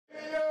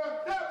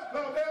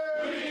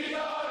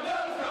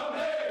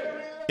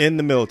In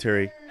the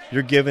military,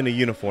 you're given a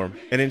uniform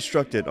and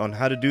instructed on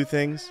how to do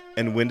things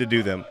and when to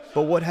do them.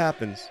 But what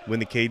happens when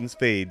the cadence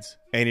fades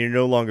and you're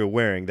no longer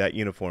wearing that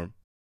uniform?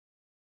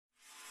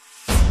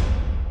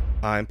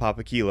 I'm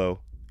Papa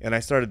Kilo, and I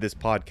started this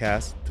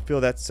podcast to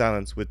fill that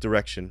silence with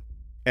direction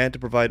and to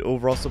provide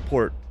overall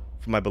support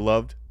for my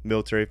beloved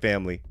military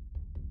family.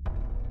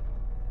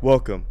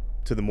 Welcome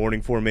to the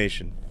Morning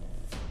Formation.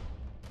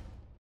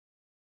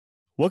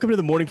 Welcome to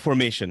the Morning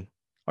Formation.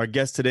 Our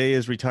guest today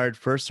is retired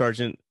First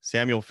Sergeant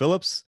Samuel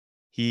Phillips.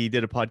 He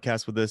did a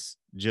podcast with us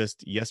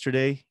just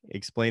yesterday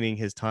explaining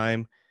his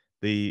time,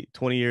 the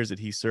 20 years that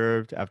he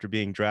served after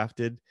being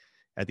drafted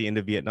at the end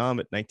of Vietnam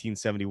at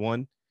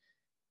 1971.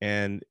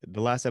 And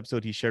the last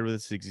episode, he shared with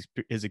us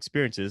his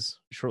experiences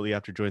shortly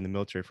after joining the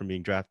military from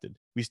being drafted.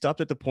 We stopped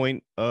at the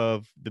point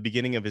of the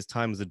beginning of his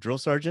time as a drill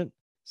sergeant.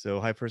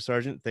 So, hi, First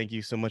Sergeant. Thank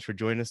you so much for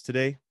joining us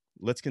today.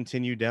 Let's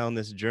continue down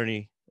this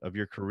journey of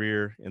your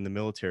career in the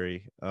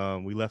military.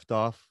 We left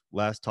off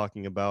last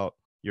talking about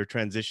your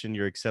transition,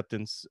 your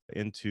acceptance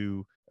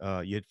into,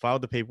 you had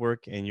filed the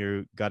paperwork and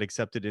you got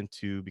accepted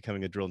into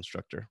becoming a drill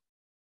instructor.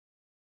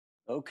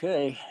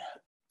 Okay.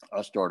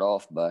 I'll start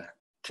off by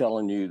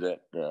telling you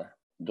that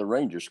the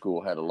Ranger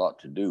School had a lot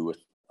to do with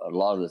a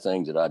lot of the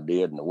things that I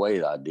did and the way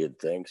that I did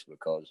things,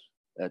 because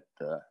at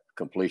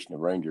completion of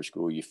Ranger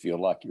School, you feel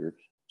like you're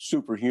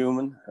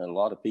superhuman. And a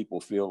lot of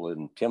people feel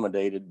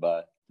intimidated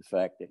by the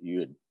fact that you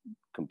had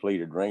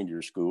completed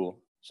Ranger School.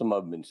 Some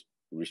of them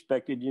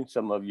respected you,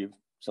 some of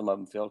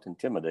them felt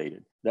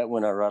intimidated. That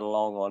went right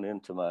along on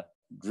into my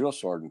drill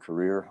sergeant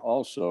career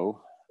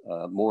also,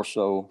 more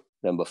so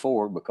than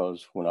before,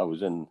 because when I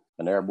was in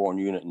an airborne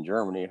unit in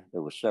Germany,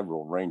 there were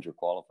several Ranger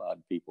qualified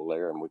people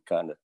there, and we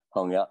kind of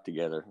hung out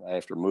together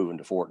after moving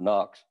to Fort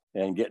Knox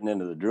and getting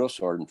into the drill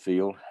sergeant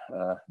field.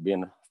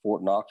 Being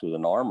Fort Knox was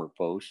an armor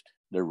post,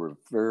 there were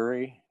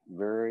very,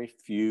 very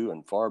few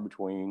and far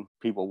between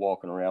people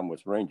walking around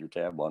with Ranger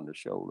tab on their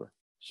shoulder.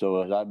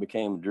 So as I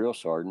became a drill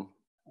sergeant,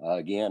 I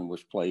again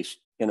was placed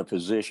in a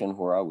position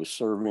where I was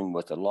serving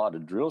with a lot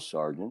of drill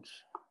sergeants.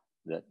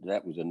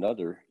 That was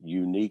another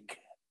unique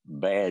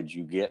badge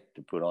you get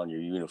to put on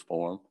your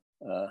uniform.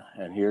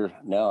 And here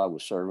now I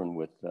was serving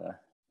with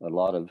a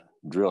lot of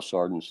drill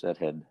sergeants that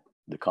had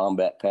the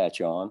combat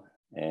patch on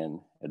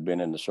and had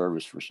been in the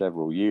service for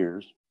several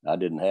years. I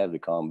didn't have the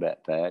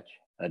combat patch.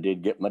 I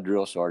did get my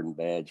drill sergeant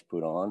badge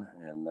put on,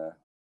 and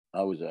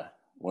I was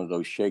one of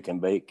those shake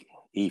and bake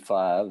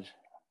E5s,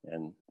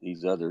 and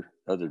these other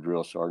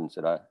drill sergeants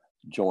that I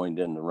joined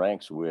in the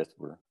ranks with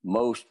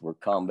most were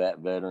combat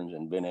veterans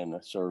and been in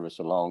the service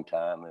a long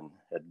time and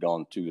had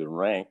gone through the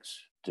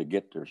ranks to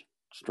get their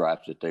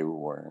stripes that they were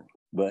wearing.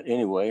 But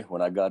anyway,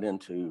 when I got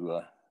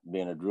into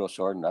being a drill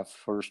sergeant, I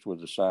first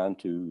was assigned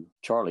to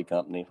Charlie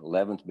Company,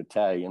 11th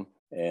Battalion,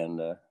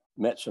 and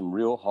met some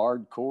real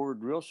hardcore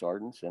drill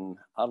sergeants. And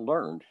I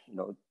learned,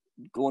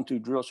 going through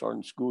drill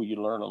sergeant school,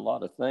 you learn a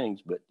lot of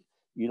things, but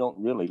you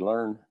don't really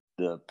learn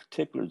the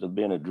particulars of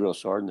being a drill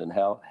sergeant and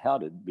how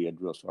to be a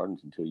drill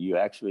sergeant until you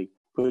actually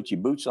put your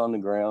boots on the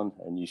ground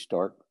and you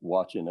start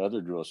watching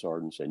other drill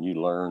sergeants and you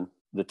learn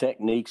the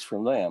techniques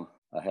from them.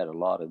 I had a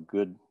lot of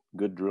good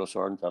drill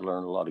sergeants I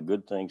learned a lot of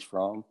good things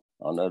from.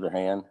 On the other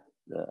hand,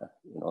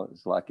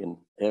 it's like in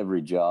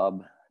every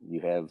job, you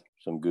have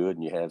some good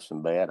and you have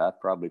some bad. I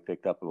probably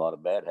picked up a lot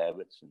of bad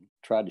habits and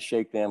tried to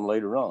shake them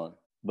later on.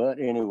 But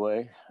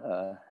anyway,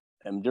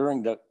 and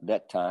during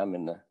that time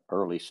in the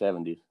early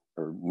 70s,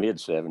 or mid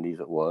 70s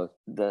it was,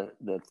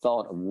 the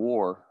thought of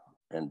war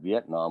and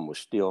Vietnam was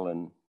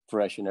still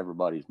fresh in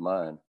everybody's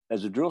mind.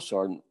 As a drill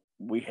sergeant,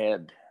 we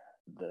had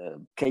the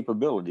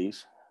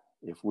capabilities.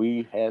 If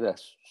we had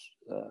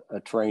a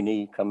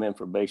trainee come in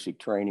for basic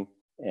training,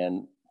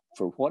 and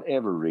for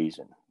whatever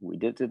reason, we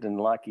didn't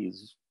like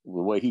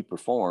the way he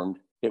performed,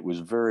 it was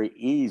very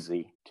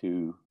easy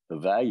to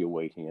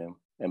evaluate him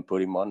and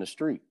put him on the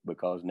street,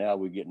 because now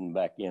we're getting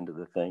back into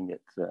the thing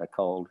that's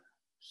called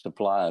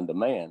supply and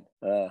demand.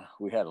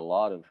 We had a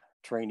lot of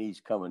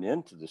trainees coming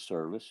into the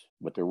service,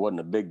 but there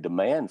wasn't a big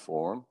demand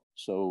for them.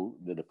 So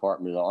the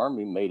Department of the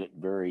Army made it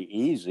very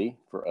easy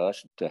for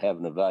us to have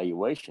an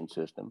evaluation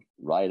system,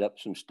 write up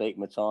some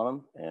statements on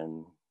them,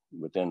 and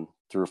within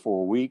 3 or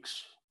 4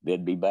 weeks,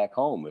 they'd be back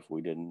home if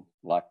we didn't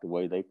like the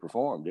way they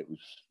performed. It was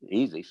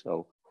easy.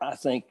 So I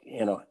think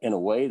in a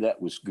way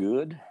that was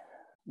good,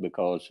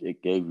 because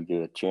it gave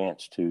you a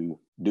chance to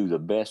do the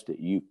best that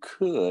you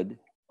could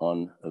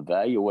on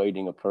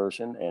evaluating a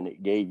person, and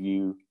it gave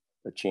you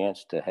a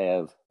chance to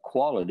have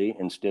quality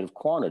instead of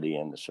quantity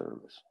in the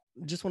service.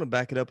 Just want to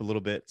back it up a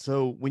little bit.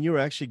 So when you were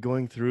actually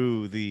going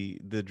through the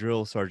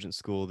drill sergeant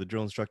school, the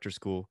drill instructor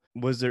school,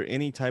 was there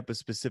any type of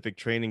specific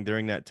training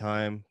during that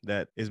time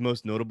that is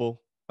most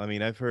notable? I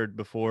mean, I've heard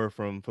before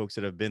from folks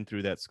that have been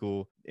through that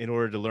school, in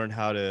order to learn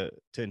how to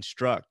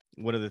instruct,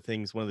 one of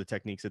the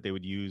techniques that they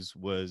would use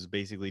was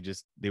basically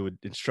just they would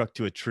instruct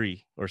to a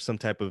tree or some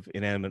type of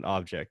inanimate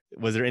object.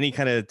 Was there any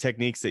kind of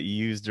techniques that you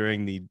used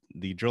during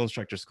the drill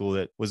instructor school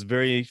that was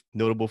very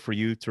notable for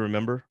you to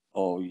remember?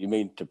 Oh, you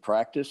mean to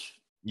practice?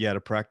 Yeah, to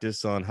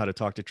practice on how to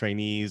talk to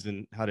trainees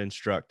and how to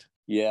instruct.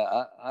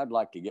 Yeah, I'd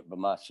like to get by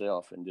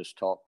myself and just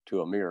talk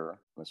to a mirror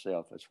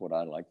myself. That's what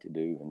I like to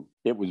do. And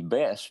it was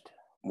best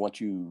once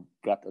you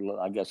got,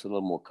 I guess, a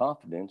little more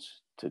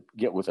confidence to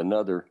get with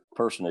another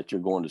person that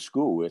you're going to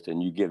school with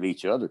and you give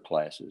each other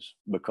classes.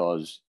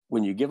 Because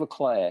when you give a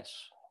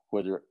class,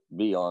 whether it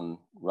be on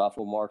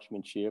rifle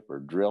marksmanship or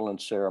drill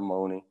and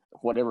ceremony,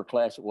 whatever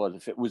class it was,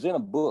 if it was in a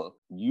book,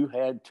 you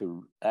had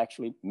to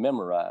actually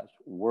memorize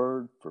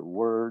word for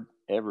word,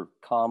 every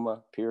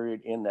comma,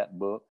 period in that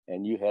book,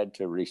 and you had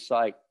to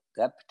recite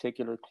that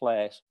particular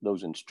class,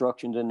 those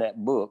instructions in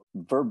that book,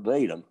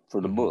 verbatim for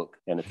the book.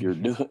 And if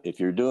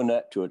you're doing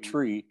that to a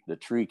tree, the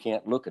tree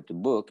can't look at the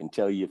book and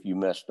tell you if you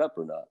messed up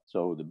or not.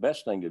 So the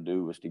best thing to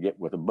do was to get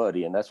with a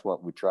buddy, and that's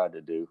what we tried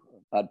to do.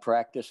 I'd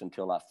practice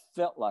until I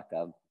felt like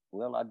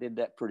I did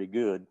that pretty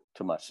good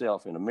to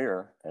myself in a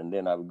mirror, and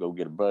then I would go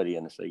get a buddy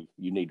and say,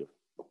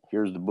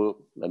 here's the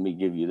book, let me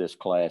give you this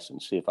class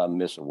and see if I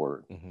miss a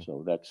word.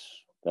 So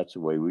that's the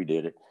way we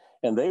did it.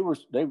 And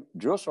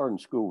drill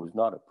sergeant school was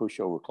not a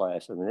pushover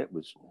class. I mean, it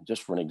was,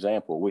 just for an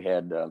example, we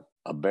had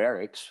a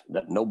barracks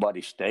that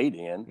nobody stayed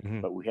in,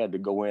 but we had to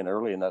go in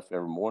early enough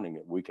every morning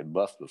that we could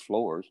buff the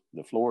floors.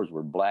 The floors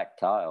were black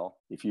tile.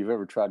 If you've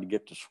ever tried to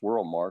get the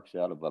swirl marks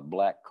out of a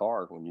black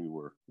car when you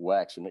were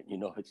waxing it,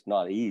 it's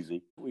not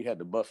easy. We had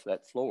to buff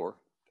that floor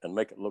and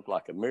make it look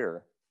like a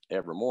mirror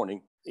every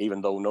morning,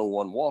 even though no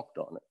one walked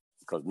on it,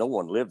 because no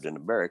one lived in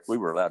the barracks. We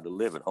were allowed to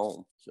live at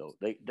home. So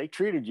they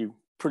treated you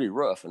pretty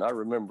rough. And I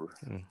remember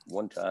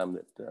one time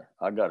that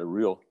I got a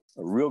real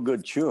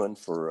good chewing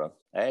for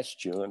ass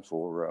chewing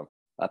for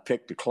I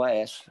picked a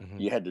class.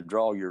 You had to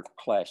draw your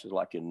classes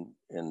like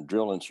in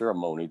drill and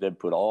ceremony. They'd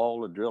put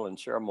all the drill and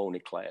ceremony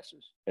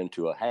classes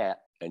into a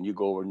hat, and you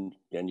go over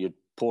and you'd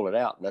pull it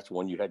out, and that's the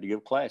one you had to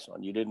give class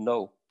on. You didn't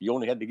know, you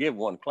only had to give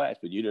one class,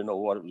 but you didn't know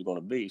what it was going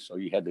to be, so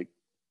you had to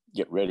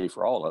get ready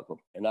for all of them.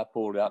 And I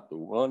pulled out the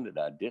one that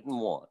I didn't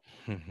want,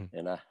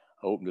 and I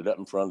opened it up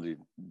in front of the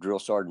drill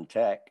sergeant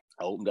tack.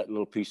 I opened that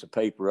little piece of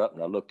paper up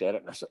and I looked at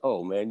it and I said,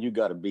 "Oh man, you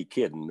got to be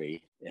kidding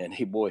me." And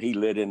he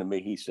lit into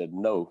me. He said,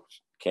 "No,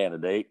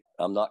 candidate,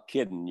 I'm not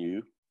kidding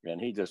you." And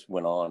he just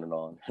went on and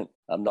on.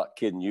 "I'm not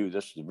kidding you.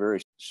 This is a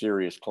very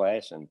serious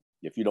class. And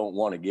if you don't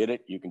want to get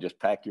it, you can just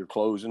pack your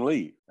clothes and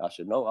leave." I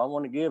said, "No, I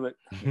want to give it."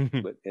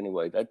 But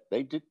anyway,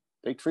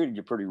 they treated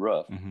you pretty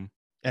rough.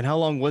 And how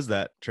long was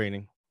that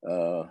training?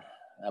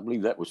 I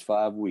believe that was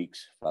 5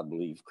 weeks, if I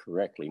believe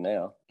correctly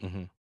now.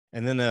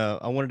 And then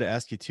I wanted to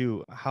ask you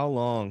too, how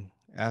long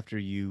after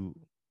you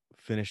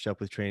finished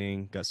up with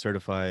training, got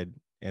certified,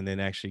 and then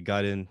actually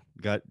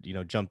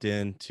jumped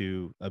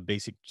into a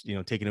basic,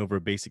 taking over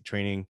a basic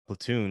training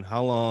platoon,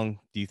 how long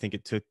do you think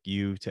it took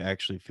you to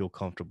actually feel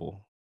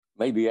comfortable?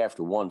 Maybe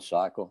after one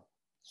cycle,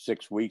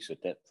 6 weeks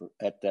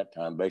at that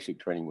time. Basic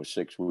training was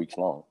 6 weeks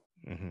long.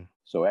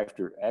 So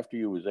after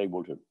you was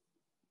able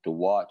to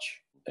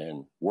watch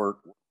and work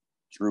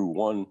through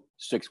one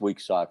 6-week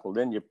cycle,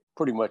 then you're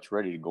pretty much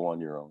ready to go on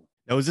your own.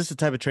 Now, was this the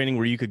type of training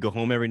where you could go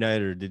home every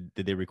night, or did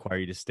they require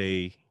you to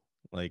stay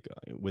like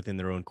within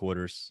their own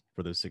quarters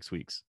for those 6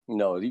 weeks?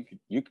 No,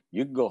 you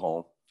could go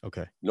home.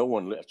 Okay.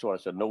 That's what I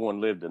said. No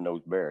one lived in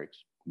those barracks,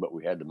 but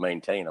we had to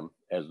maintain them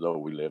as though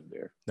we lived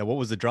there. Now, what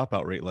was the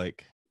dropout rate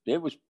like?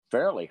 It was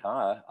fairly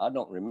high. I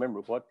don't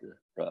remember what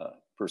the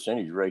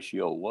percentage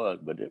ratio was,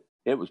 but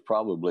it was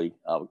probably,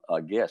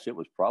 I guess it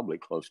was probably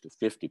close to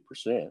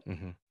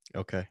 50%.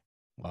 Okay.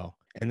 Wow.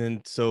 And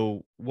then,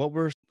 so what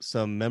were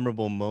some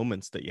memorable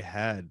moments that you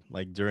had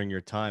like during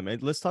your time?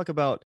 And let's talk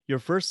about your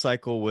first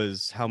cycle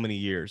was how many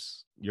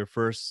years? Your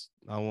first,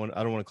 I don't want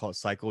to call it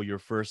cycle, your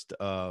first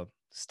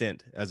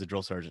stint as a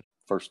drill sergeant.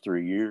 First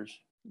 3 years.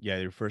 Yeah,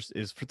 your first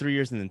is for 3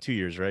 years and then 2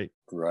 years, right?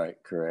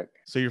 Right, correct.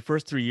 So your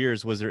first 3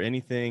 years, was there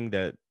anything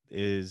that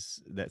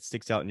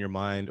sticks out in your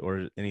mind,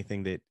 or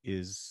anything that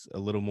is a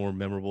little more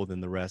memorable than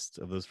the rest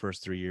of those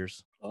first 3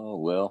 years? Oh,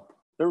 well,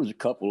 there was a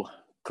couple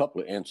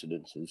of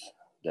incidences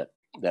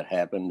that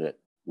happened that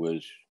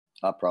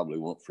I probably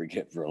won't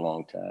forget for a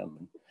long time.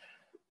 And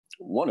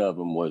one of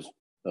them was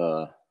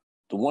the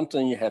one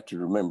thing you have to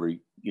remember: you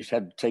just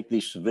had to take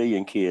these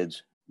civilian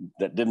kids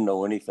that didn't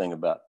know anything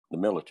about the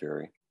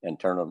military and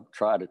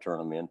try to turn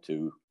them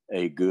into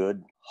a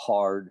good,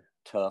 hard,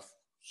 tough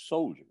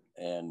soldier.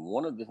 And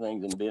one of the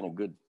things in being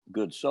a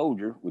good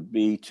soldier would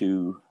be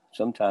to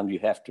sometimes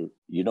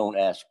you don't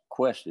ask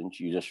questions,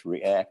 you just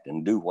react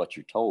and do what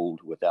you're told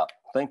without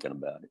thinking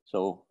about it.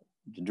 So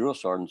the drill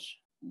sergeants,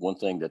 one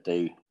thing that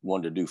they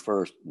wanted to do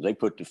first, they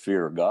put the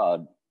fear of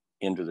God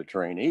into the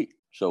trainee.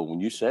 So when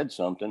you said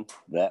something,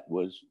 that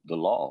was the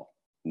law.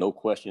 No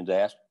questions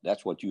asked.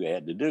 That's what you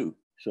had to do.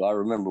 So I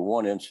remember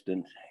one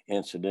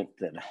incident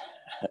that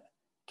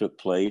took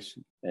place,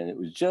 and it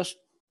was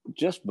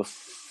just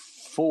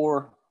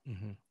before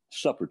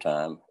supper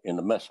time in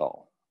the mess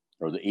hall,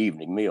 or the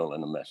evening meal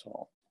in the mess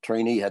hall.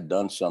 Trainee had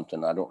done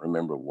something, I don't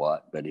remember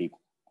what, but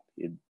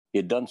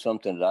he'd done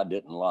something that I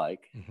didn't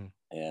like.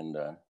 And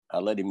I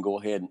let him go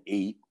ahead and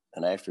eat.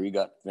 And after he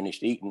got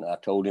finished eating, I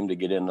told him to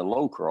get in the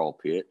low crawl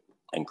pit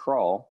and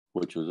crawl,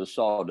 which was a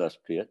sawdust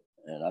pit.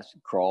 And I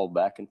said, crawl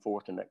back and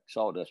forth in that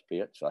sawdust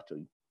pit. So I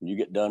told him, when you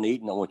get done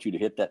eating, I want you to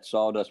hit that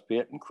sawdust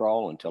pit and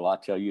crawl until I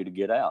tell you to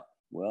get out.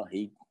 Well,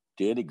 he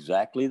did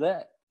exactly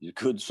that. He's a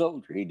good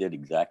soldier. He did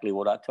exactly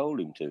what I told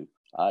him to.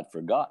 I'd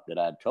forgot that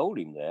I'd told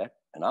him that,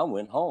 and I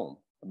went home.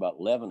 About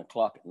 11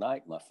 o'clock at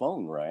night, my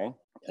phone rang,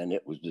 and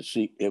it was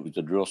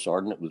the drill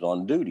sergeant that was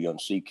on duty, on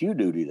CQ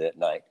duty that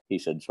night. He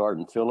said,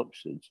 Sergeant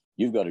Phillips,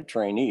 you've got a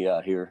trainee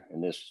out here in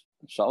this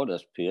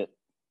sawdust pit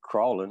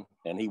crawling,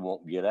 and he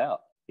won't get out.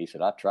 He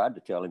said, I tried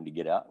to tell him to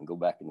get out and go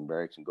back in the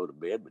barracks and go to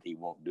bed, but he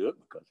won't do it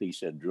because he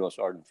said Drill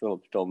Sergeant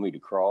Phillips told me to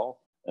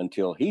crawl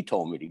until he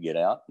told me to get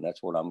out, and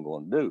that's what I'm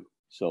going to do.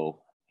 So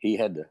he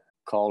had to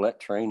call that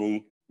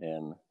trainee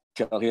and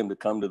tell him to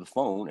come to the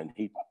phone, and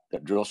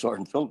that Drill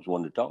Sergeant Phillips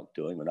wanted to talk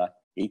to him, and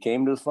he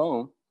came to the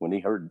phone when he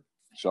heard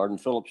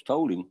Sergeant Phillips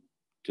told him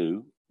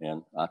to,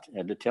 and I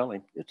had to tell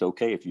him, it's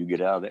okay if you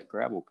get out of that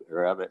gravel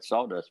or out of that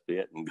sawdust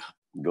pit and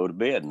go to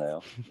bed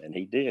now. And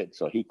he did.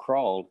 So he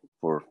crawled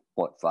for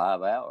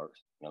 5 hours,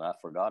 and I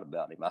forgot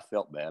about him. I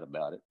felt bad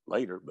about it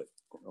later, but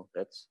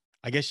that's.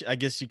 I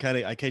guess you kind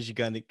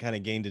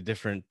of gained a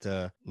different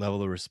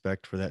level of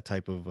respect for that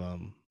type of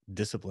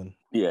discipline.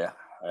 Yeah,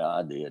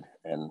 I did,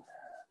 and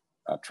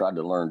I tried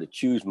to learn to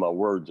choose my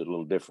words a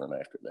little different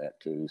after that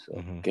too. So,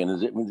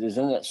 and it was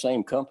in that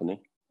same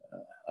company.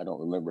 I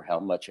don't remember how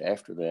much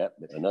after that,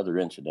 but another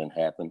incident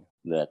happened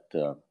that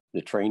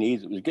the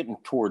trainees, it was getting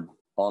toward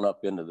on up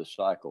into the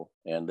cycle,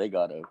 and they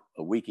got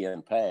a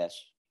weekend pass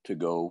to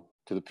go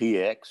to the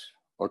PX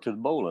or to the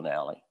bowling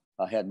alley.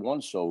 I had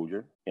one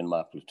soldier in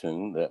my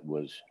platoon that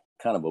was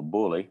kind of a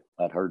bully.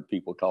 I'd heard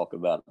people talk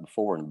about it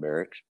before in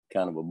barracks,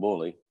 kind of a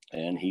bully,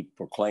 and he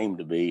proclaimed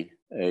to be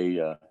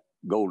a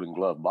Golden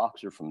Glove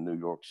boxer from New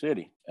York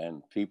City,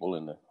 and people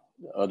in the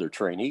other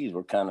trainees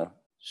were kind of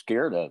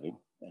scared of him,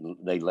 and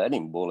they let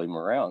him bully him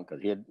around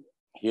because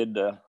he'd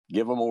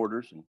give them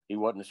orders, and he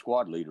wasn't a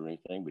squad leader or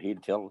anything, but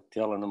he'd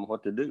telling them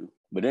what to do.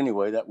 But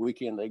anyway, that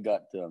weekend they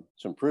got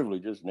some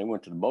privileges, and they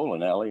went to the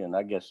bowling alley, and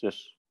I guess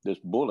this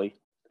bully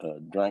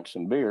drank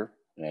some beer,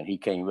 and he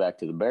came back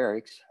to the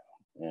barracks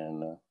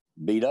and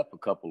beat up a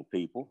couple of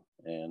people,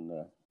 and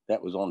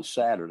that was on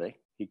Saturday.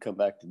 He come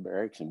back to the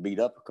barracks and beat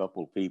up a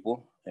couple of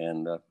people.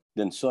 And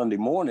then Sunday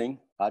morning,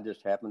 I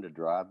just happened to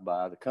drive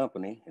by the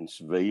company in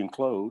civilian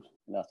clothes.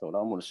 And I thought,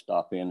 I'm going to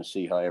stop in and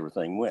see how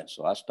everything went.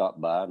 So I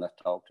stopped by and I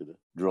talked to the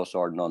drill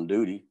sergeant on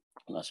duty.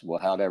 And I said, well,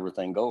 how'd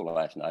everything go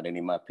last night? Any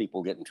of my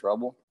people get in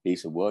trouble? He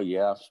said, well,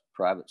 yeah,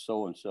 Private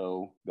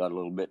so-and-so got a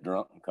little bit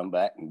drunk and come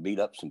back and beat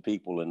up some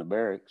people in the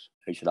barracks.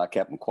 He said, I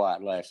kept them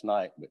quiet last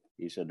night. But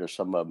he said, there's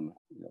some of them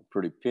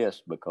pretty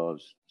pissed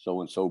because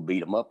so-and-so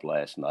beat them up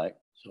last night.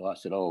 So I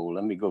said, oh,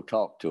 let me go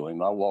talk to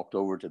him. I walked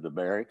over to the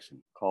barracks and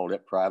called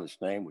that private's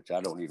name, which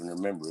I don't even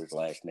remember his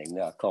last name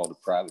now. I called the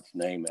private's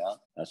name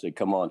out. I said,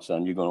 come on,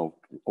 son, you're going to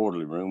the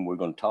orderly room. We're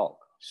going to talk.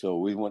 So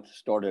we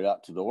started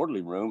out to the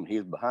orderly room. He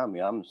was behind me.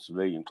 I'm in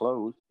civilian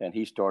clothes. And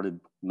he started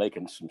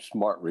making some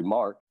smart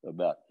remark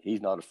about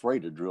he's not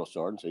afraid of drill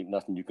sergeants. Ain't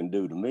nothing you can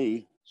do to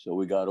me. So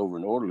we got over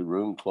in the orderly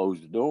room,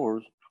 closed the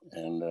doors,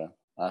 and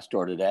I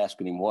started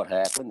asking him what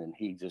happened, and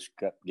he just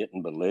kept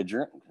getting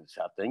belligerent.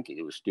 I think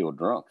he was still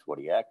drunk, is what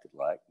he acted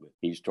like, but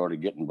he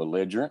started getting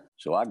belligerent.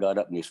 So I got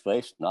up in his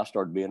face, and I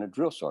started being a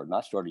drill sergeant.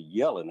 I started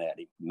yelling at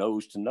him,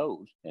 nose to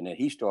nose, and then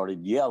he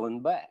started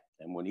yelling back.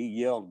 And when he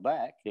yelled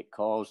back, it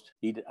caused,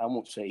 I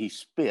won't say he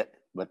spit,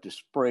 but the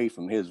spray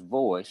from his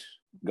voice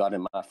got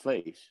in my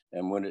face.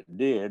 And when it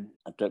did,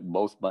 I took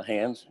both my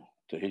hands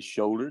to his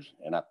shoulders,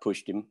 and I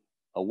pushed him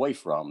away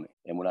from me.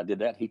 And when I did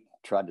that, he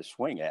tried to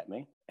swing at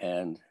me,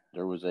 and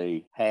there was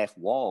a half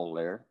wall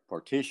there,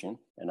 partition,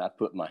 and I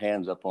put my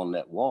hands up on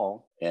that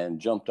wall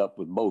and jumped up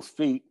with both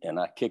feet, and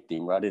I kicked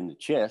him right in the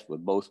chest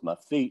with both my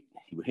feet.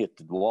 He hit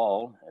the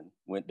wall and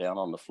went down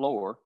on the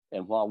floor.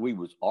 And while we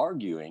was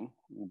arguing,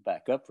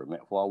 back up for a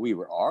minute, while we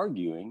were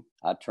arguing,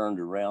 I turned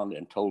around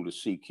and told the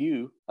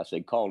CQ, I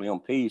said, call the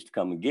MPs to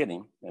come and get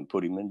him and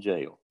put him in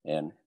jail.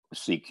 And the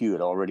CQ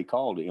had already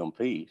called the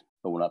MPs.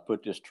 But when I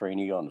put this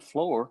trainee on the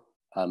floor,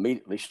 I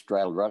immediately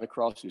straddled right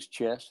across his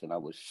chest, and I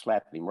was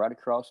slapping him right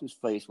across his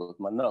face with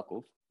my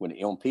knuckles when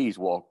the MPs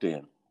walked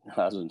in.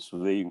 I was in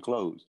civilian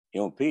clothes.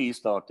 MPs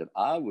thought that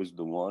I was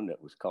the one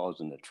that was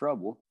causing the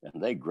trouble,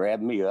 and they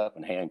grabbed me up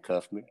and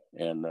handcuffed me.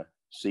 And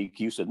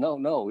CQ said,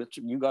 no,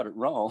 you got it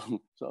wrong.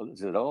 So they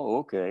said, oh,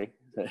 okay.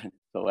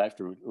 So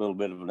after a little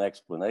bit of an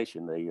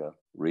explanation, they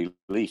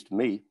released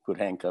me, put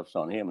handcuffs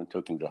on him, and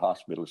took him to the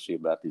hospital to see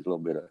about this little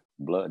bit of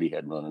blood he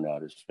had running out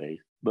of his face.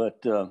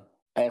 But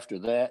after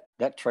that,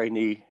 that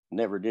trainee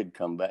never did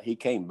come back. He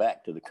came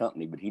back to the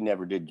company, but he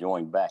never did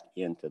join back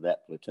into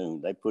that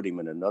platoon. They put him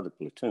in another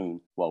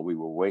platoon while we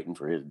were waiting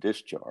for his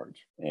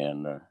discharge.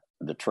 And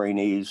the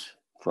trainees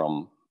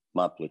from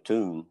my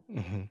platoon,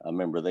 I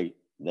remember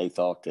they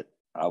thought that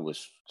I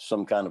was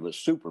some kind of a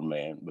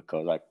Superman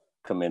because I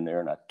come in there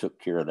and I took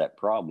care of that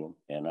problem.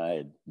 And I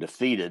had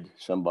defeated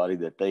somebody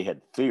that they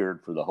had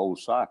feared for the whole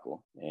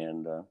cycle.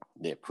 And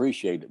they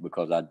appreciated it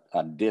because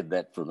I did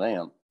that for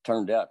them.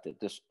 Turned out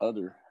that this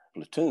other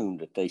platoon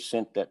that they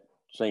sent that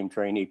same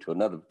trainee to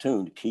another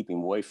platoon to keep him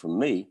away from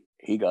me.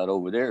 He got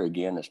over there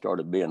again and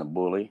started being a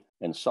bully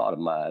and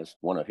sodomized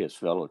one of his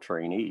fellow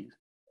trainees.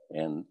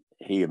 And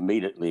he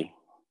immediately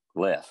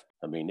left.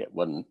 I mean, it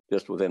wasn't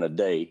just within a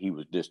day, he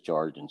was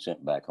discharged and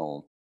sent back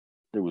home.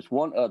 There was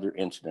one other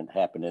incident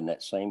happened in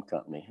that same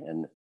company,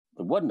 and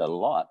there wasn't a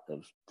lot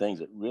of things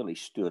that really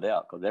stood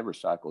out because every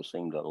cycle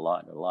seemed a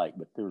lot alike,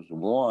 but there's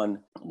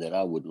one that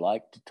I would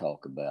like to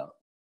talk about.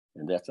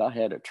 And that's, I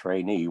had a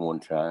trainee one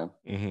time.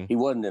 Mm-hmm. He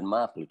wasn't in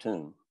my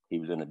platoon. He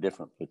was in a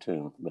different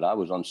platoon, but I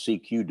was on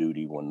CQ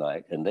duty one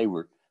night, and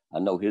I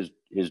know his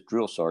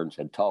drill sergeants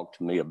had talked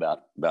to me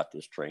about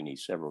this trainee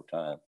several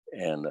times,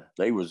 and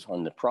they was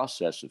on the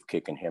process of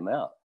kicking him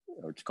out.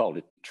 It's called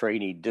a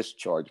trainee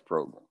discharge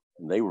program.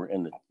 And they were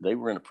in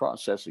the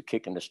process of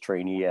kicking this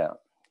trainee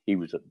out. He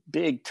was a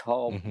big,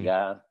 tall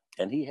guy,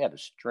 and he had a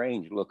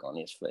strange look on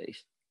his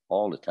face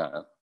all the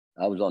time.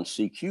 I was on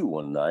CQ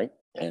one night,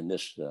 and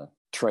this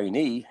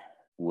trainee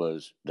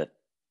that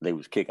they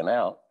was kicking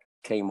out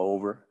came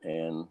over,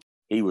 and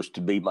he was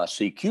to be my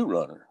CQ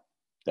runner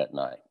that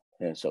night.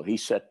 And so he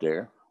sat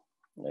there,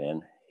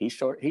 and he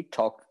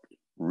talked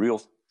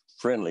real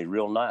friendly,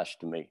 real nice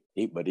to me.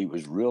 But he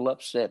was real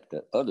upset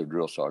at other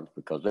drill sergeants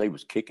because they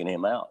was kicking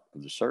him out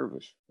of the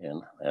service.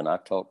 And I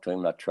talked to him,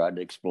 and I tried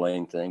to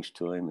explain things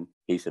to him. And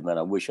he said, "Man,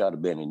 I wish I'd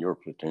have been in your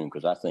platoon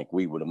because I think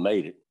we would have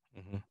made it."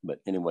 Mm-hmm. But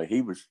anyway,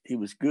 he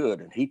was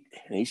good, and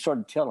he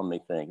started telling me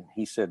things.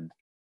 He said,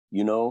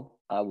 "You know,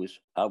 I was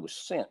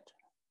sent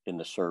in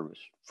the service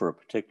for a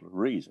particular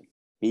reason."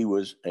 He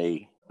was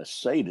a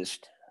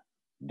sadist,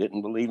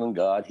 didn't believe in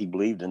God. He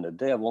believed in the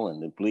devil,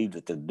 and he believed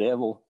that the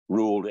devil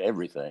ruled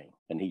everything.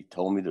 And he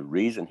told me the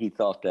reason he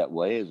thought that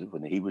way is that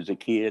when he was a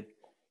kid,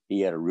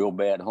 he had a real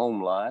bad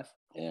home life,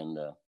 and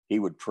he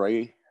would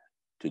pray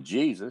to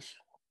Jesus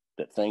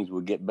that things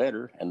would get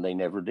better, and they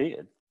never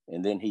did.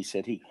 And then he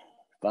said he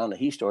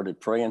started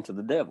praying to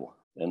the devil,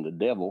 and the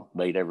devil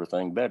made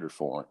everything better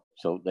for him.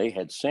 So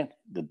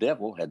the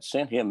devil had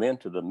sent him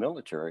into the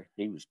military.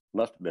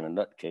 Must have been a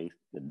nutcase.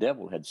 The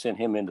devil had sent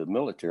him into the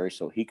military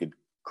so he could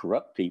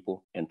corrupt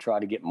people and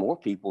try to get more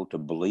people to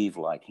believe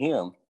like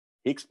him.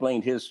 He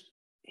explained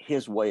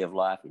his way of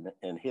life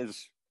and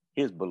his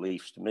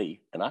beliefs to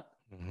me, and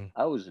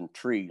I was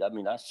intrigued. I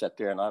mean, I sat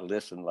there and I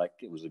listened like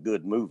it was a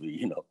good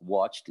movie,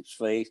 watched his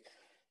face.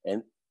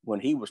 And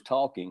when he was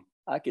talking,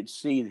 I could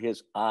see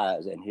his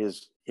eyes, and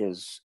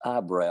his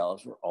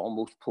eyebrows were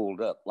almost pulled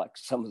up like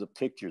some of the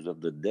pictures of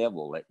the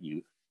devil that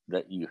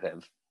you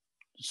have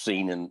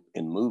seen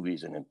in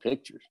movies and in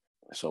pictures.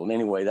 So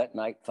anyway, that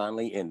night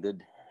finally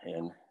ended,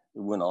 and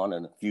it went on.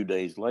 And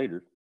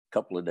a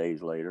couple of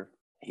days later,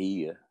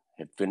 they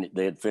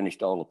had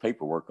finished all the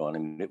paperwork on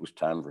him. And it was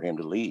time for him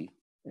to leave.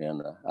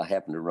 And I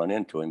happened to run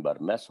into him by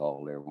the mess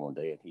hall there one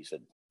day, and he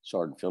said,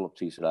 "Sergeant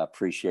Phillips," he said, "I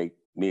appreciate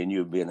me and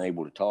you being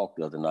able to talk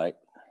the other night."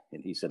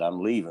 And he said,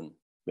 "I'm leaving."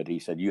 But he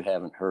said, "You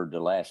haven't heard the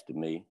last of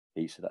me."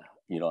 He said,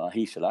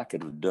 I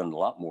could have done a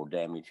lot more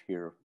damage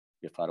here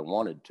if I'd have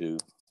wanted to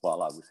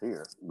while I was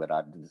here, but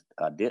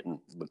I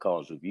didn't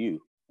because of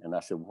you. And I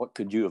said, "What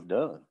could you have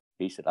done?"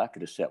 He said, "I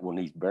could have set one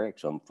of these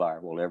barracks on fire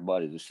while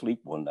everybody's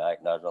asleep one night,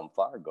 and I was on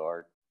fire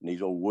guard, and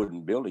these old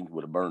wooden buildings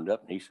would have burned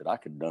up." And he said, "I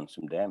could have done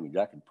some damage.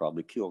 I could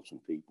probably kill some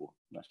people."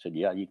 And I said,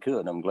 "Yeah, you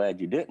could. I'm glad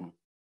you didn't."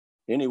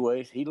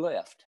 Anyways, he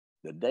left.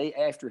 The day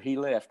after he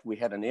left, we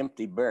had an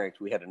empty barracks.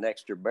 We had an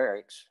extra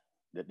barracks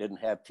that didn't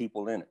have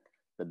people in it.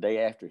 The day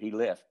after he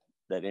left,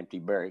 that empty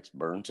barracks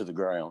burned to the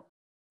ground.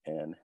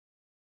 And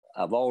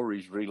I've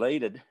always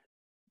related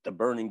the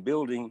burning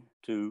building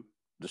to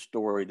the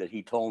story that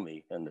he told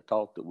me and the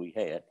talk that we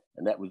had.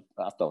 And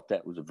I thought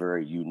that was a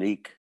very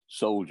unique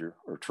soldier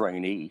or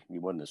trainee. He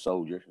wasn't a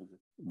soldier. He was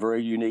a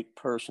very unique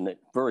person,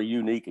 very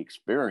unique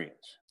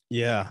experience.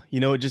 Yeah.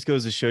 It just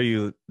goes to show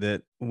you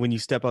that when you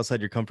step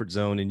outside your comfort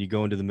zone and you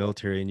go into the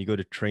military and you go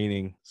to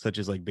training, such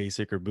as like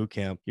basic or boot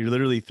camp, you're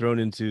literally thrown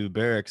into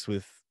barracks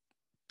with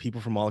people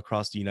from all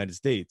across the United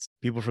States,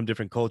 people from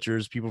different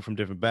cultures, people from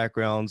different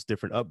backgrounds,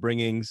 different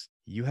upbringings.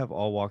 You have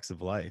all walks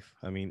of life.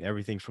 I mean,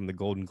 everything from the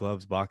Golden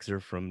Gloves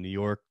boxer from New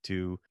York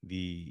to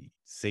the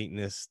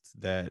Satanist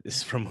that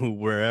is from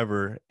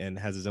wherever and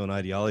has his own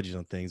ideologies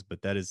on things.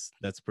 But that's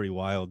pretty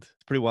wild.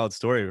 It's a pretty wild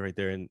story right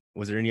there. And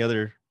was there any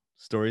other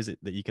stories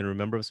that you can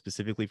remember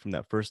specifically from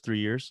that first 3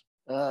 years?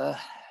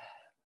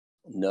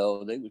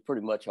 No, they was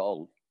pretty much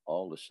all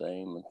the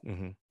same.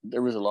 Mm-hmm.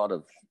 There was a lot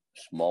of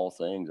small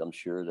things, I'm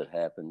sure, that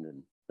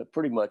happened, but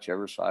pretty much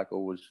every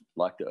cycle was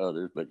like the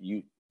others. But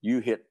you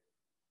hit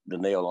the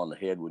nail on the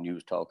head when you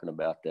was talking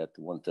about that.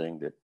 The one thing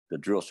that the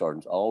drill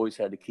sergeants always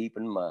had to keep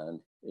in mind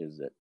is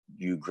that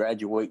you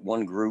graduate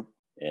one group,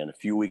 and a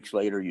few weeks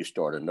later you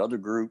start another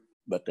group,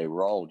 but they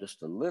were all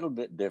just a little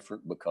bit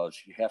different, because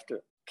you have to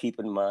keep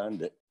in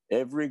mind that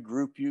every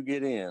group you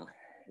get in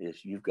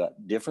you've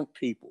got different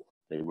people.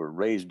 They were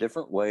raised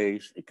different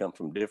ways. They come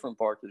from different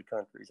parts of the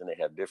countries, and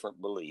they have different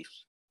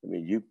beliefs. I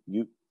mean,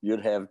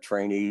 you'd have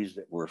trainees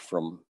that were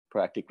from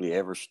practically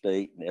every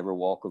state and every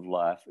walk of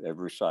life,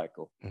 every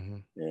cycle. Mm-hmm.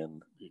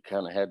 And you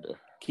kind of had to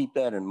keep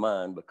that in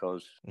mind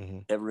because Mm-hmm.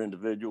 every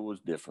individual was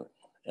different.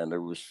 And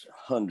there was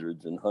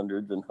hundreds and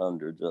hundreds and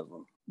hundreds of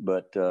them.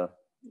 But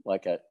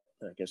like I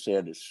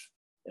said, it's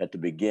at the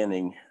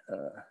beginning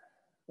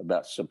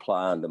about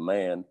supply and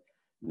demand.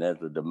 And as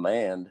the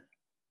demand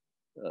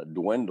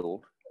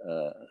dwindled,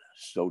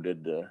 so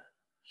did the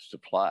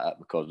supply,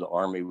 because the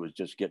Army was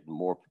just getting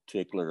more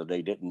particular.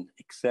 They didn't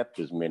accept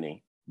as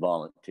many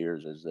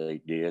volunteers as they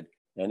did.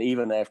 And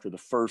even after the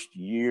first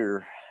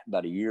year,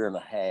 about a year and a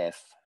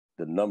half,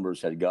 the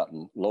numbers had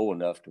gotten low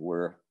enough to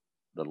where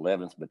the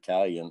 11th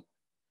Battalion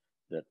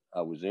that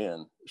I was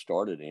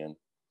started in,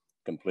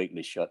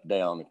 completely shut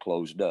down and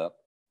closed up.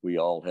 We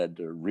all had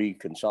to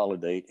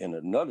reconsolidate in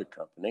another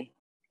company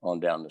on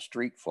down the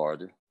street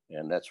farther.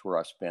 And that's where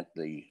I spent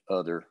the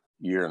other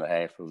year and a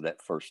half of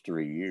that first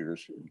 3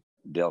 years,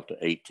 Delta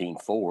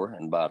 18-4.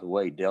 And by the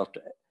way,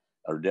 Delta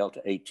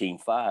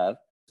 18-5 is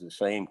the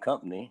same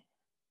company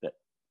that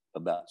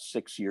about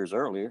 6 years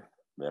earlier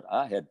that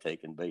I had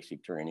taken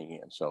basic training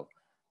in. So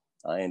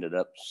I ended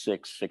up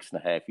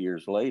 6.5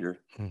 years later,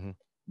 Mm-hmm.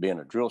 being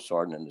a drill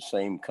sergeant in the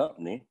same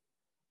company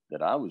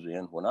that I was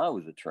in when I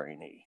was a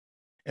trainee.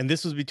 And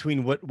this was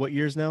between what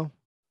years now?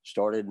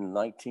 Started in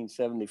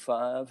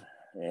 1975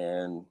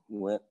 and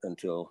went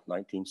until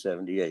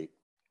 1978.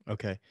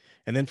 Okay.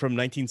 And then from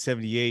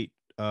 1978,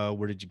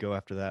 where did you go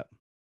after that?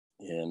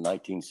 In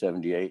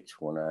 1978,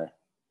 when I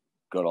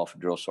got off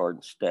of drill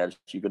sergeant status,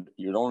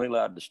 you're only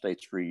allowed to stay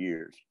 3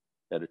 years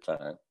at a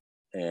time.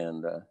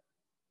 And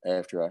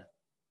after I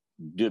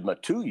did my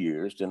 2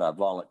 years, then I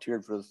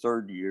volunteered for the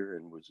third year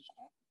and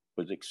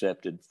was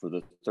accepted for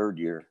the third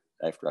year.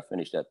 After I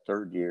finished that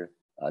third year,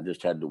 I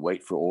just had to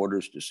wait for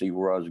orders to see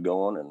where I was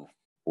going, and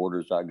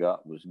orders I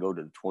got was go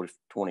to the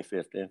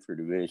 25th Infantry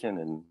Division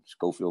in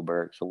Schofield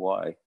Barracks,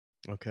 Hawaii.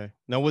 Okay.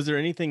 Now, was there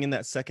anything in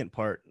that second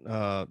part,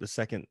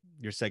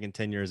 your second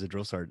tenure as a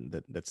drill sergeant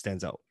that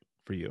stands out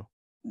for you?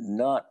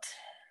 Not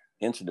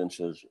incidents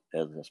as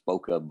I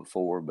spoke of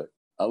before, but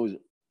I was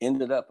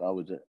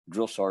a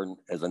drill sergeant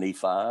as an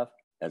E5,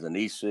 as an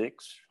E6,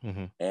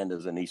 Mm-hmm. and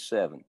as an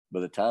E7. By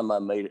the time I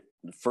made it,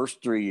 the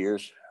first 3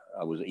 years,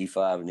 I was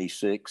E5 and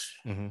E6.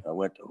 Mm-hmm. I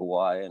went to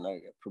Hawaii and I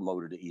got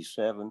promoted to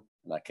E7.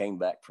 And I came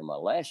back for my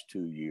last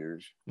 2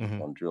 years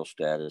Mm-hmm. on drill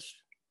status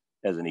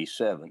as an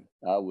E7.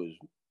 I was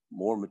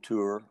more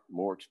mature,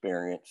 more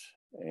experienced,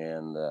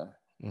 and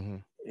Mm-hmm.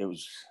 it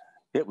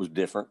was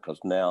different because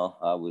now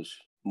I was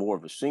more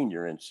of a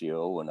senior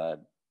NCO, and I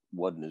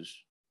wasn't as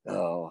I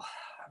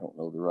don't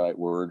know the right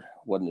word,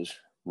 wasn't as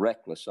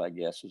reckless, I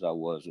guess, as I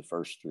was the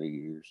first 3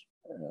 years.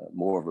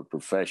 More of a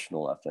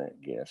professional, I think,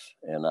 yes.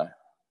 And I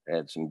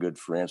had some good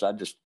friends.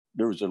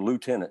 There was a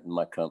lieutenant in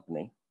my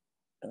company,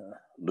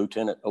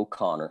 Lieutenant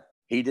O'Connor.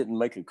 He didn't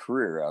make a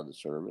career out of the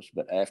service,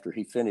 but after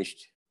he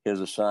finished his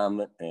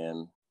assignment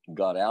and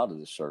got out of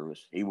the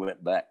service, he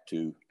went back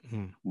to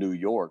Mm-hmm. New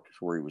York,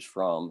 where he was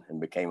from, and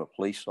became a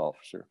police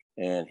officer.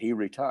 And he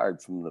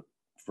retired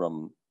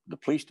from the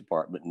police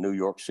department in New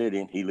York City,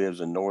 and he lives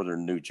in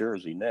northern New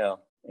Jersey now.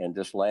 And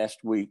just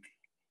last week,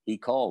 he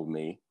called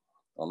me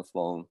on the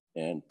phone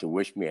and to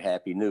wish me a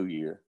happy new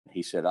year.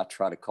 He said, I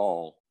try to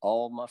call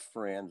all my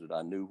friends that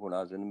I knew when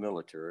I was in the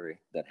military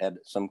that had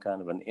some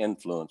kind of an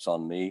influence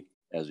on me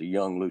as a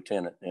young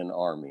lieutenant in the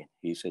Army.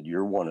 He said,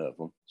 you're one of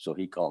them. So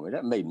he called me.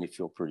 That made me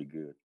feel pretty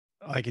good.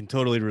 I can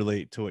totally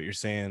relate to what you're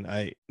saying.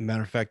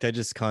 Matter of fact, I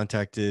just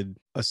contacted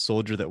a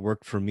soldier that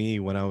worked for me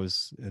when I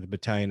was at the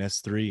battalion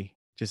S3.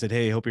 Just said,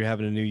 "Hey, hope you're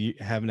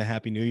having a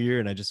happy new year,"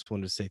 and I just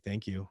wanted to say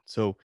thank you.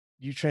 So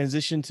you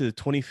transitioned to the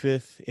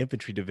 25th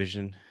Infantry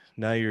Division.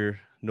 Now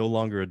you're no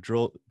longer a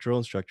drill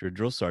instructor, a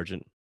drill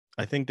sergeant.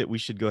 I think that we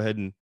should go ahead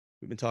and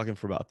we've been talking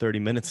for about 30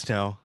 minutes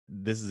now.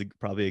 This is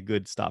probably a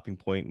good stopping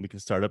point. We can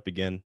start up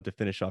again to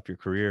finish off your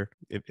career,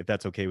 if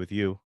that's okay with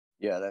you.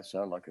 Yeah, that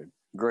sounds like a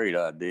great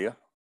idea.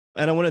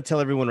 And I want to tell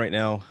everyone right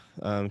now,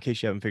 in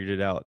case you haven't figured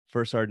it out,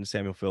 First Sergeant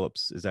Samuel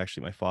Phillips is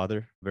actually my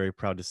father. Very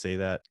proud to say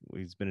that.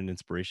 He's been an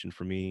inspiration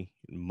for me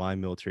in my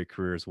military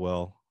career as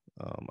well.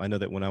 I know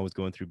that when I was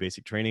going through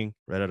basic training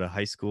right out of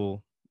high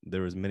school,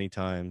 there was many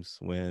times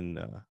when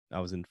I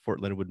was in Fort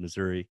Leonard Wood,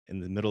 Missouri,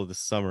 in the middle of the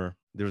summer.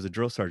 There was a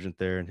drill sergeant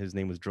there, and his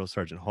name was Drill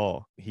Sergeant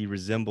Hall. He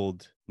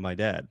resembled my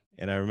dad,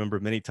 and I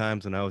remember many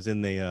times when I was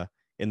in the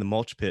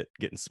mulch pit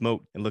getting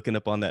smoked and looking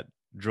up on that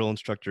drill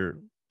instructor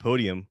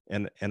podium,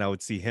 and I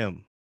would see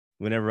him.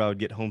 Whenever I would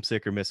get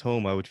homesick or miss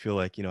home, I would feel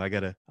like, I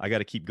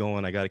gotta keep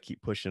going, I gotta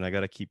keep pushing, I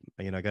gotta keep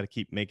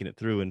making it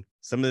through. And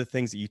some of the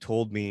things that you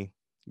told me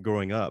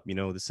growing up,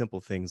 the simple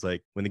things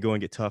like when the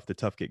going get tough, the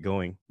tough get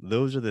going.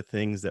 Those are the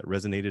things that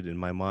resonated in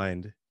my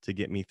mind to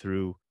get me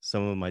through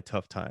some of my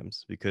tough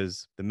times,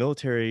 because the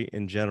military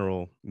in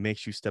general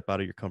makes you step out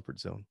of your comfort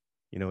zone.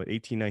 At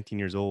 18, 19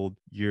 years old,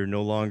 you're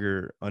no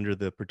longer under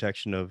the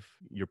protection of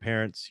your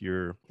parents.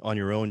 You're on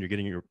your own. You're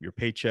getting your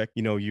paycheck.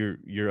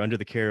 You're under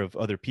the care of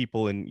other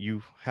people, and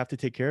you have to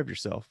take care of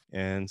yourself.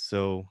 And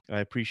so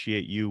I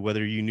appreciate you,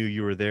 whether you knew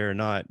you were there or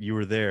not, you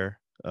were there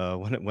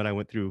when I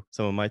went through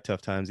some of my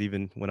tough times,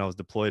 even when I was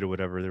deployed or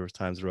whatever. There was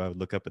times where I would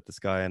look up at the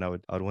sky and I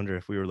would wonder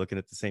if we were looking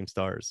at the same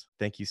stars.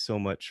 Thank you so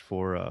much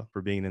for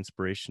being an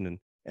inspiration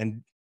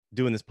and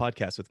doing this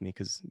podcast with me,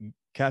 because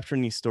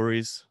capturing these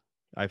stories,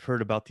 I've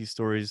heard about these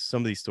stories,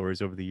 some of these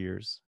stories over the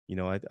years.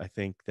 I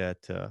think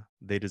that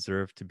they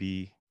deserve to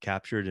be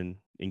captured and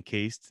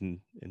encased and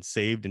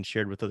saved and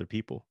shared with other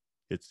people.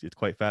 It's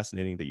quite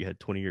fascinating that you had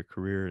 20-year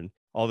career and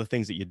all the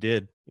things that you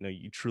did.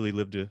 You truly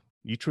lived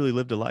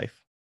a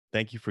life.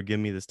 Thank you for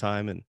giving me this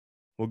time, and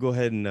we'll go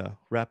ahead and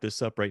wrap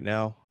this up right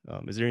now.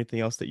 Is there anything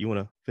else that you want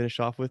to finish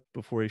off with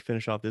before we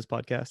finish off this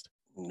podcast?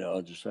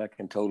 No, just I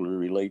can totally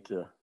relate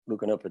to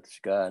looking up at the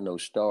sky and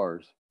those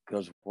stars,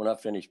 because when I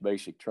finished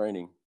basic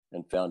training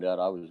and found out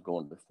I was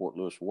going to Fort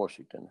Lewis,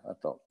 Washington, I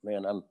thought,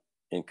 man, I'm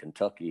in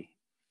Kentucky,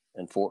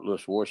 and Fort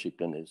Lewis,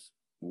 Washington is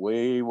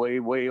way, way,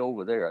 way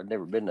over there. I'd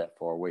never been that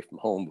far away from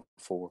home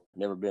before.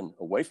 Never been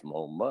away from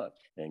home much.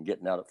 And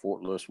getting out at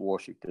Fort Lewis,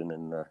 Washington,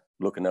 and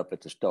looking up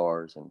at the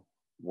stars and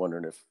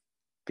wondering if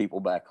people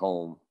back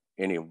home,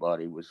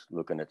 anybody was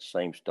looking at the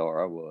same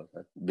star I was.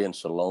 I'd been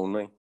so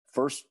lonely.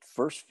 First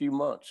few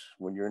months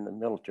when you're in the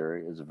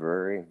military is a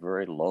very,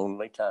 very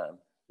lonely time,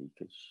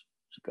 because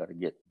you got to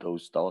get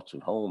those thoughts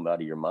of home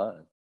out of your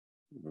mind.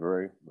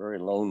 Very, very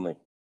lonely.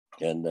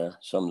 And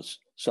some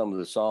of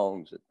the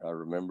songs that I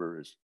remember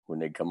is when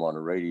they come on the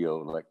radio,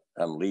 like,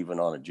 I'm leaving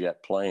on a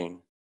jet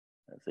plane.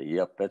 I say,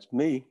 yep, that's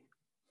me.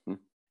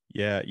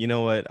 Yeah, you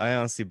know what? I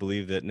honestly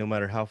believe that no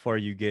matter how far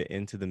you get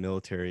into the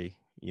military,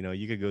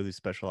 you could go through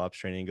special ops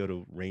training, go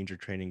to ranger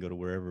training, go to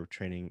wherever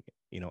training,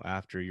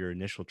 after your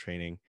initial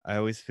training. I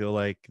always feel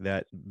like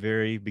that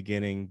very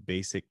beginning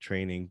basic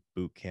training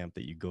boot camp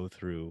that you go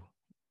through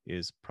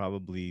is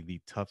probably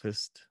the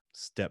toughest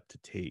step to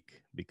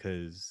take,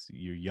 because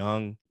you're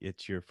young.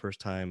 It's your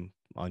first time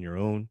on your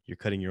own. You're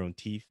cutting your own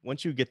teeth.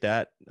 Once you get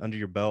that under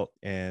your belt,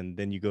 and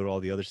then you go to all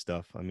the other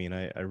stuff. I mean,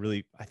 I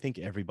think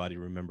everybody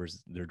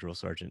remembers their drill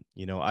sergeant.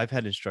 I've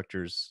had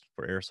instructors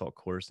for air assault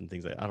course and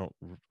things like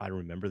I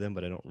remember them,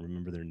 but I don't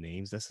remember their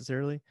names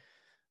necessarily.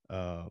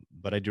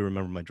 But I do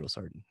remember my drill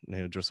sergeant.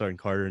 Drill Sergeant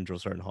Carter and Drill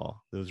Sergeant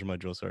Hall. Those are my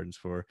drill sergeants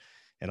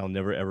and I'll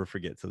never ever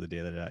forget till the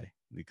day that I die,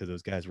 because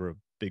those guys were a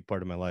big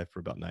part of my life for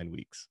about 9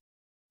 weeks.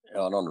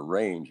 Out on the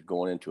range,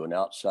 going into an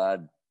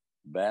outside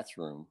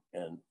bathroom,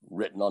 and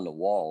written on the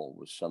wall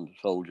was some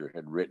soldier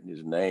had written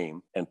his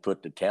name and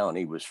put the town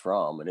he was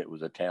from, and it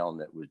was a town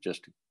that was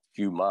just a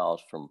few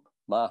miles from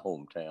my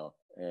hometown.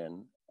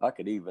 And I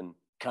could even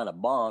kind of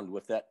bond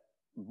with that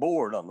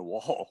board on the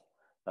wall.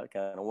 I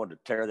kind of wanted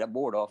to tear that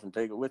board off and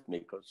take it with me,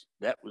 because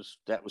that was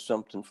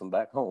something from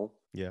back home.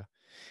 Yeah.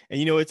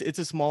 And it's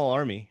a small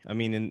army. I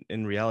mean,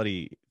 in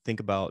reality, think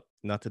about,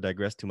 not to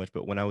digress too much,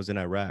 but when I was in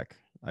Iraq,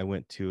 I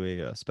went to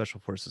a special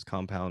forces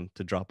compound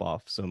to drop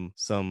off some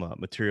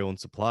material and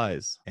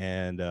supplies,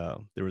 and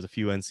there was a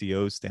few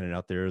NCOs standing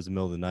out there. It was the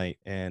middle of the night,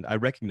 and I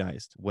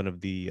recognized one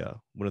of the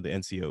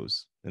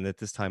NCOs. And at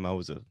this time, I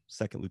was a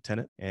second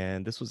lieutenant,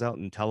 and this was out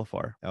in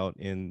Talafar, out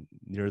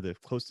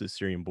close to the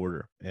Syrian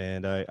border.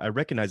 And I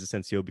recognized this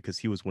NCO because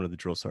he was one of the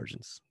drill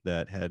sergeants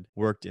that had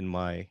worked in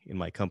my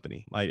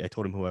company. I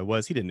told him who I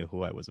was. He didn't know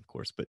who I was, of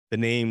course, but the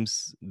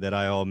names that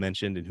I all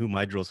mentioned and who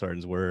my drill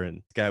sergeants were. And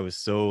this guy was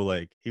so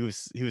he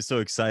was so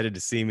excited to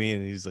see me,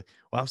 and he's like,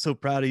 "Well, I'm so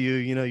proud of you.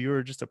 You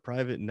were just a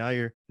private, and now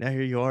here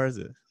you are as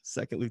a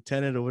second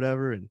lieutenant or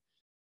whatever." And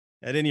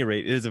at any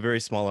rate, it is a very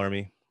small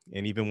army.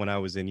 And even when I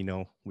was in,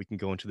 we can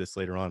go into this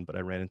later on, but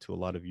I ran into a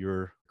lot of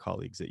your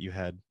colleagues that you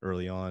had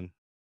early on.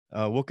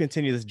 We'll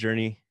continue this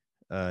journey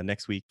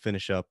next week,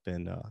 finish up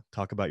and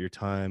talk about your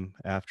time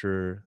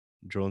after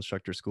drill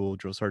instructor school,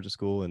 drill sergeant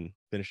school, and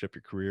finish up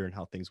your career and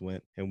how things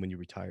went and when you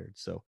retired.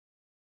 So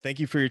thank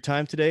you for your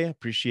time today. I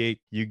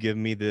appreciate you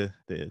giving me the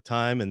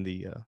time, and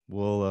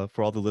we'll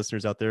for all the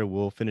listeners out there,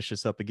 we'll finish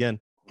this up again.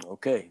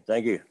 Okay.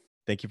 Thank you.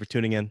 Thank you for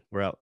tuning in.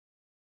 We're out.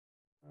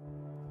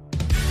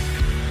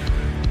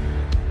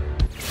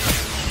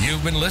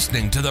 You've been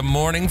listening to the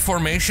Morning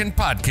Formation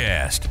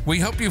Podcast. We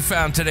hope you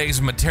found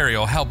today's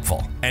material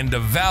helpful and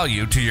of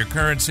value to your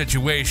current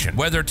situation.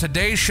 Whether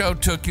today's show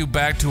took you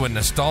back to a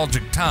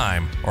nostalgic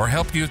time or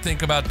helped you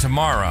think about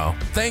tomorrow,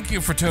 thank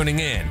you for tuning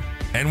in.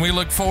 And we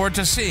look forward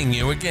to seeing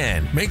you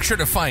again. Make sure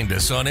to find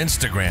us on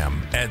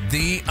Instagram at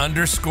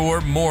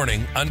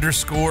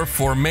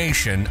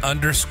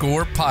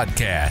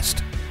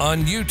 _morning_formation_podcast.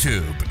 On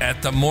YouTube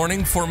at the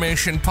Morning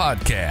Formation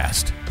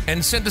Podcast.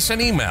 And send us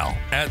an email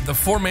at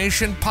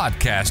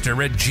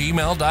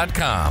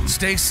theformationpodcaster@gmail.com.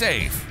 Stay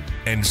safe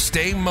and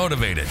stay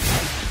motivated.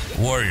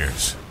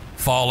 Warriors,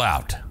 fall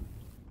out.